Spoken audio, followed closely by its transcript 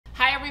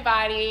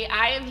everybody.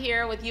 I am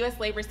here with U.S.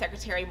 Labor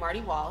Secretary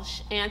Marty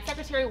Walsh. And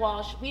Secretary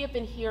Walsh, we have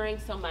been hearing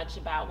so much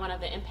about one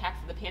of the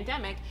impacts of the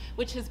pandemic,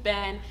 which has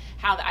been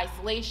how the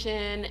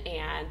isolation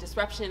and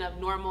disruption of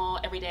normal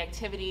everyday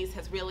activities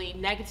has really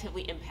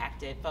negatively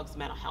impacted folks'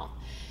 mental health.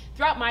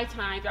 Throughout my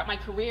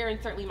career,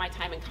 and certainly my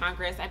time in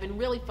Congress, I've been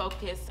really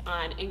focused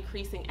on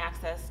increasing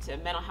access to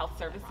mental health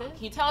services.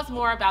 Can you tell us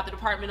more about the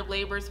Department of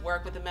Labor's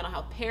work with the Mental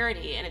Health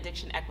Parity and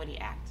Addiction Equity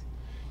Act?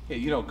 Yeah,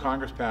 you know,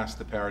 Congress passed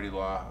the parity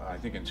law, I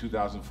think in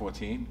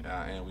 2014,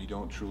 and we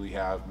don't truly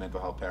have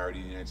mental health parity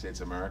in the United States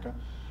of America.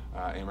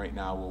 And right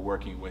now we're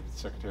working with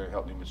Secretary of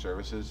Health and Human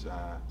Services,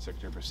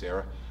 Secretary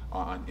Becerra,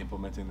 on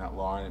implementing that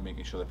law and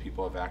making sure that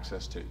people have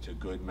access to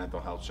good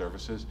mental health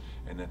services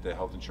and that the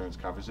health insurance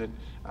covers it.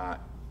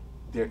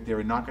 There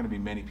are not going to be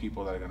many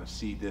people that are going to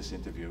see this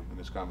interview and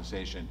this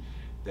conversation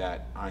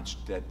that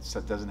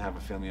doesn't have a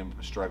family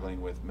member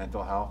struggling with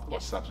mental health or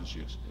substance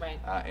use. Right.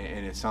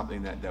 And it's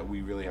something that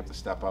we really have to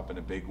step up in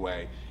a big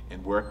way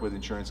and work with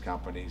insurance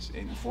companies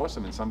and force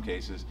them in some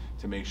cases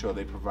to make sure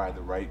they provide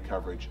the right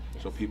coverage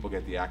so people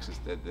get the access,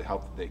 the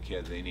health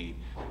care they need.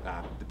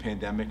 The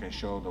pandemic has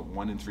shown that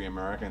 1 in 3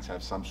 Americans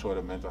have some sort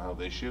of mental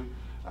health issue.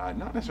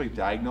 Not necessarily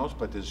diagnosed,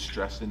 but there's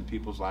stress in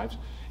people's lives.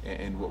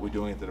 And what we're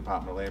doing at the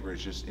Department of Labor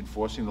is just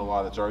enforcing the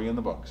law that's already in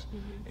the books.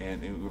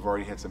 And we've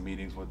already had some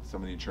meetings with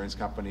some of the insurance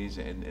companies,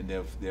 and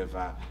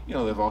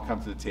they've all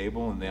come to the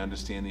table and they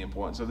understand the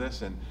importance of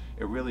this. And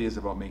it really is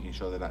about making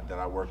sure that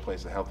our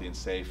workplace is healthy and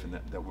safe, and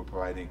that we're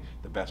providing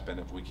the best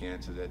benefit we can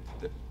to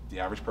the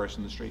average person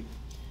in the street.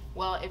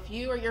 Well, if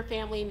you or your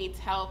family needs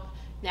help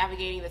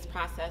navigating this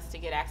process to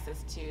get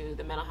access to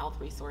the mental health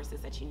resources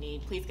that you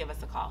need, please give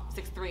us a call,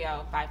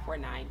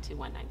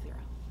 630-549-2190.